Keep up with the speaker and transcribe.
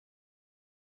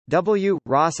W.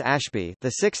 Ross Ashby,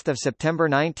 the 6th of September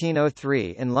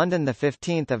 1903 in London, the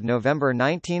 15th of November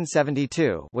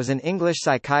 1972, was an English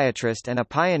psychiatrist and a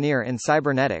pioneer in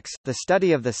cybernetics, the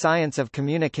study of the science of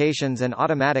communications and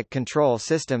automatic control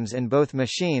systems in both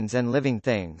machines and living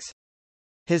things.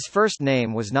 His first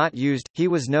name was not used; he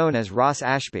was known as Ross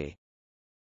Ashby.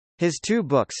 His two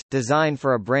books, Design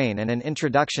for a Brain and An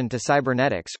Introduction to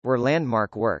Cybernetics, were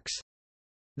landmark works.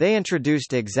 They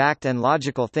introduced exact and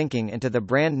logical thinking into the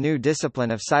brand new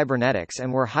discipline of cybernetics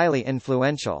and were highly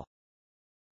influential.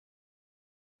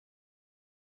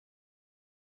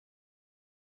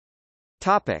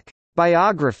 Topic: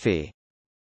 Biography.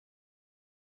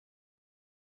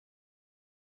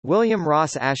 William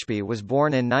Ross Ashby was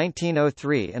born in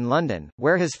 1903 in London,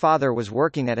 where his father was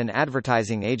working at an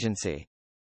advertising agency.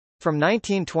 From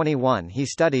 1921 he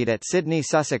studied at Sidney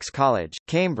Sussex College,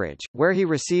 Cambridge, where he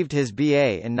received his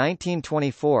BA in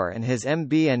 1924 and his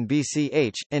MB and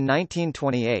BCH, in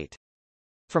 1928.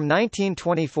 From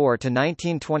 1924 to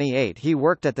 1928 he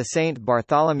worked at the St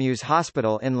Bartholomew's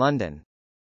Hospital in London.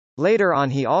 Later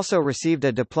on he also received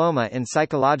a diploma in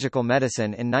psychological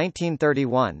medicine in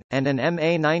 1931, and an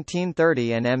MA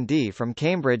 1930 and MD from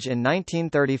Cambridge in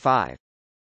 1935.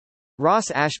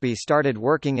 Ross Ashby started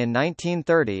working in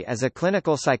 1930 as a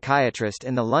clinical psychiatrist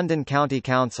in the London County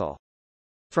Council.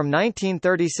 From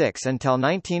 1936 until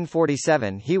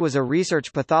 1947 he was a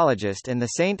research pathologist in the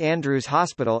St Andrew's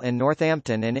Hospital in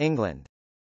Northampton in England.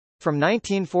 From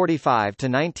 1945 to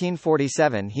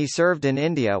 1947 he served in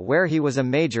India, where he was a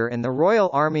major in the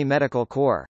Royal Army Medical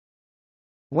Corps.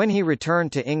 When he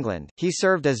returned to England, he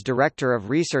served as Director of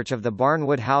Research of the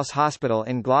Barnwood House Hospital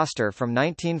in Gloucester from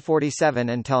 1947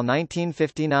 until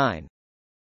 1959.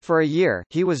 For a year,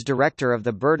 he was Director of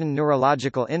the Burton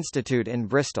Neurological Institute in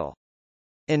Bristol.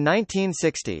 In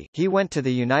 1960, he went to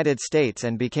the United States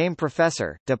and became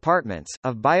Professor, Departments,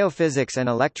 of Biophysics and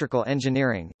Electrical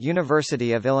Engineering,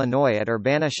 University of Illinois at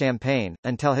Urbana-Champaign.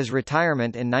 Until his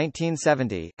retirement in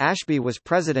 1970, Ashby was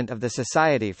President of the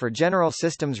Society for General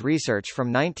Systems Research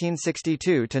from 1962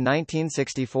 to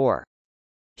 1964.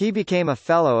 He became a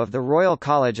Fellow of the Royal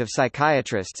College of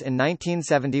Psychiatrists in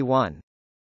 1971.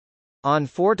 On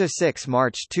 4–6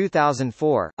 March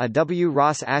 2004, a W.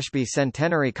 Ross Ashby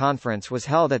Centenary Conference was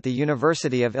held at the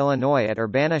University of Illinois at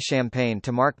Urbana-Champaign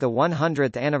to mark the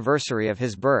 100th anniversary of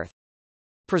his birth.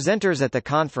 Presenters at the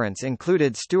conference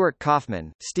included Stuart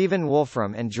Kauffman, Stephen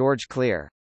Wolfram and George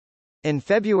Clear. In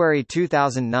February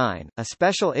 2009, a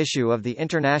special issue of the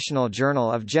International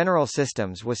Journal of General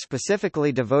Systems was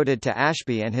specifically devoted to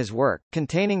Ashby and his work,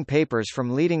 containing papers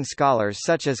from leading scholars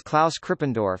such as Klaus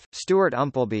Krippendorff, Stuart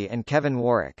Umpleby and Kevin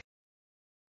Warwick.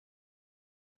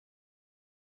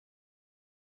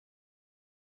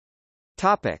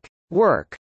 Topic: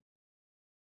 Work.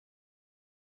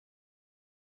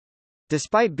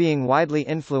 Despite being widely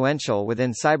influential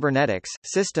within cybernetics,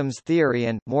 systems theory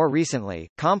and, more recently,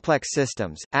 complex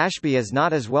systems, Ashby is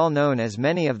not as well known as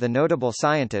many of the notable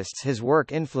scientists his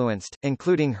work influenced,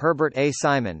 including Herbert A.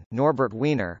 Simon, Norbert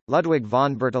Wiener, Ludwig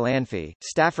von Bertalanffy,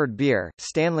 Stafford Beer,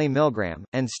 Stanley Milgram,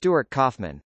 and Stuart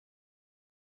Kauffman.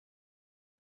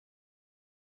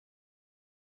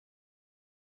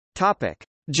 Topic: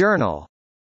 Journal.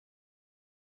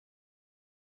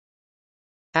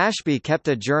 Ashby kept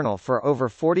a journal for over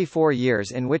 44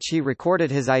 years in which he recorded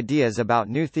his ideas about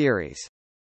new theories.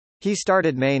 He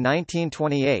started May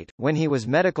 1928, when he was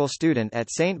medical student at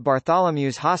St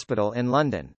Bartholomew's Hospital in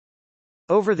London.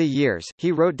 Over the years,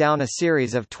 he wrote down a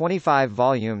series of 25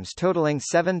 volumes totaling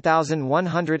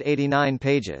 7,189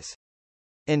 pages.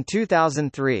 In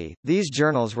 2003, these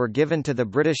journals were given to the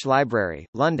British Library,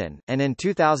 London, and in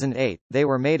 2008, they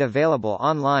were made available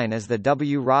online as the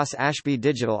W. Ross Ashby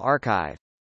Digital Archive.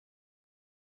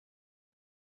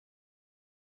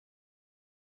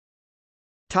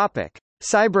 Topic: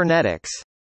 Cybernetics.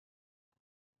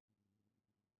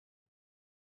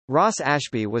 Ross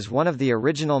Ashby was one of the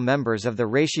original members of the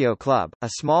Ratio Club, a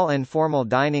small informal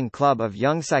dining club of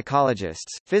young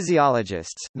psychologists,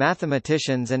 physiologists,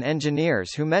 mathematicians and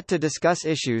engineers who met to discuss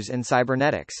issues in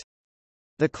cybernetics.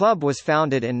 The club was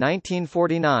founded in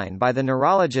 1949 by the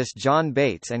neurologist John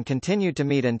Bates and continued to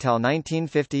meet until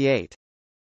 1958.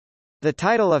 The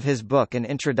title of his book An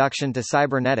Introduction to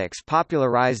Cybernetics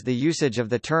popularized the usage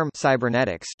of the term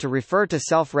cybernetics to refer to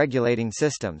self-regulating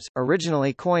systems,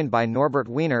 originally coined by Norbert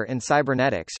Wiener in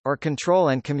cybernetics, or control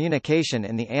and communication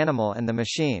in the animal and the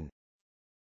machine.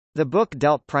 The book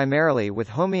dealt primarily with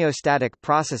homeostatic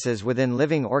processes within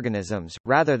living organisms,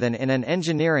 rather than in an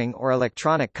engineering or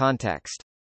electronic context.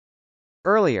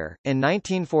 Earlier, in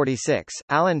 1946,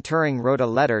 Alan Turing wrote a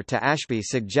letter to Ashby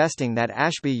suggesting that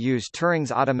Ashby use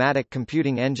Turing's automatic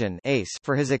computing engine ACE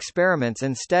for his experiments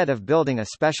instead of building a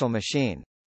special machine.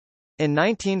 In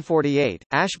 1948,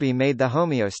 Ashby made the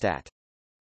homeostat.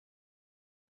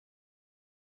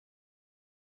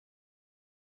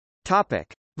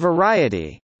 Topic: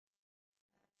 Variety.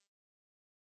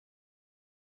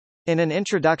 In an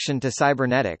introduction to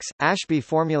cybernetics, Ashby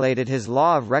formulated his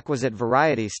law of requisite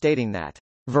variety, stating that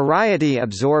variety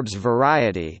absorbs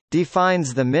variety,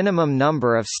 defines the minimum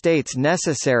number of states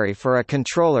necessary for a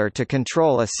controller to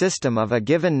control a system of a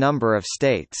given number of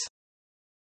states.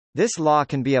 This law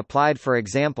can be applied, for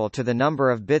example, to the number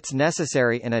of bits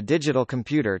necessary in a digital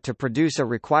computer to produce a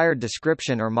required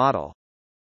description or model.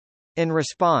 In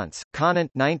response,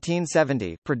 Conant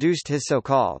 1970 produced his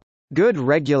so-called good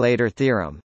regulator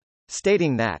theorem,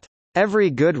 stating that every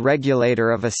good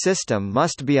regulator of a system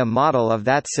must be a model of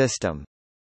that system.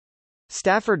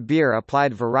 Stafford Beer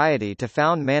applied variety to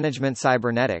found management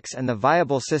cybernetics and the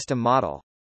viable system model.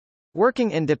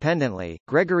 Working independently,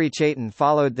 Gregory Chaitin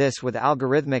followed this with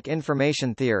algorithmic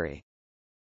information theory.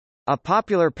 A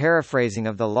popular paraphrasing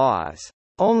of the law is,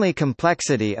 "Only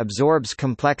complexity absorbs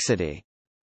complexity."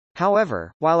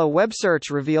 However, while a web search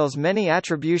reveals many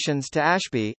attributions to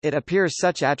Ashby, it appears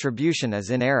such attribution is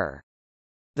in error.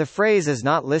 The phrase is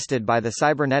not listed by the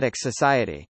Cybernetics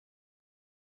Society.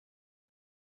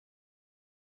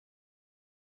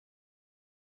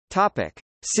 Topic.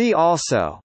 See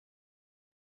also: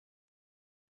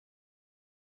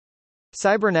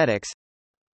 Cybernetics,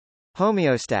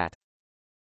 homeostat,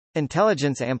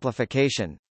 intelligence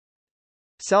amplification,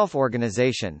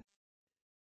 self-organization,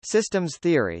 systems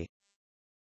theory,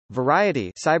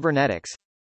 variety cybernetics,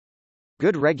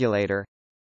 good regulator,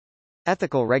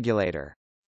 ethical regulator.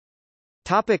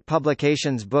 Topic: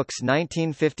 Publications. Books.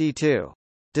 1952.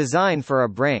 Design for a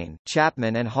Brain,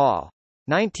 Chapman and Hall.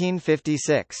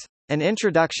 1956. An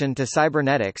Introduction to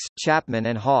Cybernetics, Chapman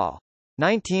and Hall.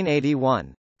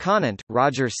 1981. Conant,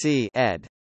 Roger C. ed.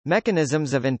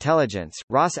 Mechanisms of Intelligence,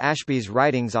 Ross Ashby's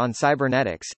Writings on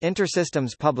Cybernetics,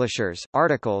 Intersystems Publishers,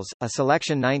 Articles, a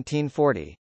selection.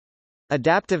 1940.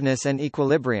 Adaptiveness and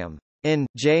Equilibrium. In,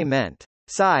 J. Ment.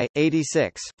 Sci.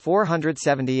 86,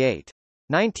 478.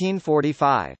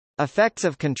 1945. Effects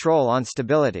of Control on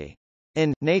Stability.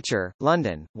 In, Nature,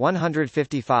 London,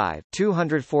 155,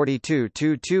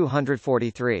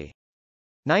 242–243.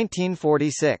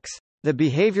 1946. The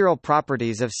Behavioral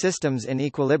Properties of Systems in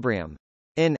Equilibrium.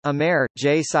 In, Amer,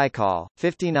 J. Sykal,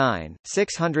 59,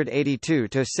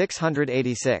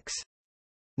 682–686.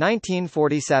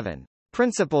 1947.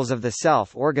 Principles of the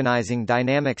Self-Organizing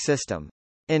Dynamic System.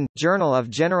 In, Journal of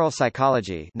General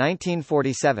Psychology,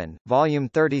 1947, Volume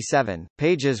 37,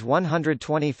 pages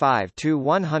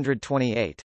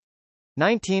 125–128.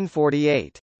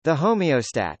 1948. The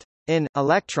Homeostat. In,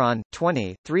 Electron,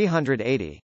 20,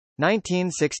 380.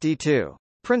 1962.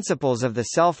 Principles of the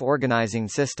Self-Organizing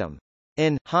System.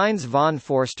 In, Heinz von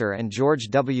Forster and George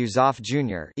W. Zoff,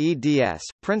 Jr. eds,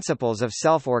 Principles of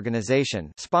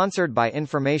Self-Organization, sponsored by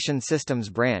Information Systems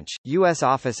Branch, U.S.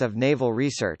 Office of Naval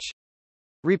Research.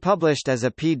 Republished as a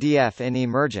PDF in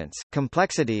Emergence,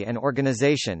 Complexity and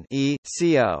Organization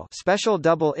E.C.O. Special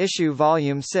Double Issue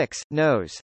Volume 6,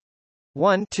 Nos.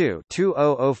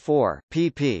 1–2–2004,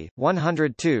 pp.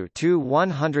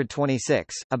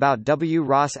 102–126. About W.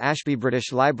 Ross Ashby.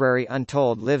 British Library.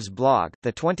 Untold Lives blog,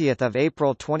 20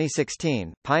 April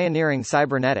 2016, Pioneering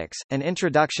Cybernetics, An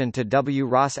Introduction to W.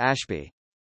 Ross Ashby.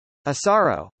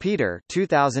 Asaro, Peter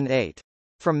 2008.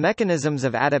 From Mechanisms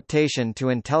of Adaptation to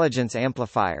Intelligence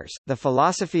Amplifiers, The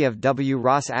Philosophy of W.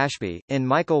 Ross Ashby, in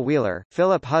Michael Wheeler,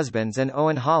 Philip Husbands and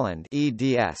Owen Holland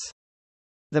eds.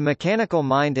 The Mechanical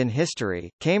Mind in History,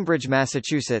 Cambridge,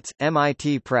 Massachusetts,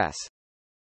 MIT Press.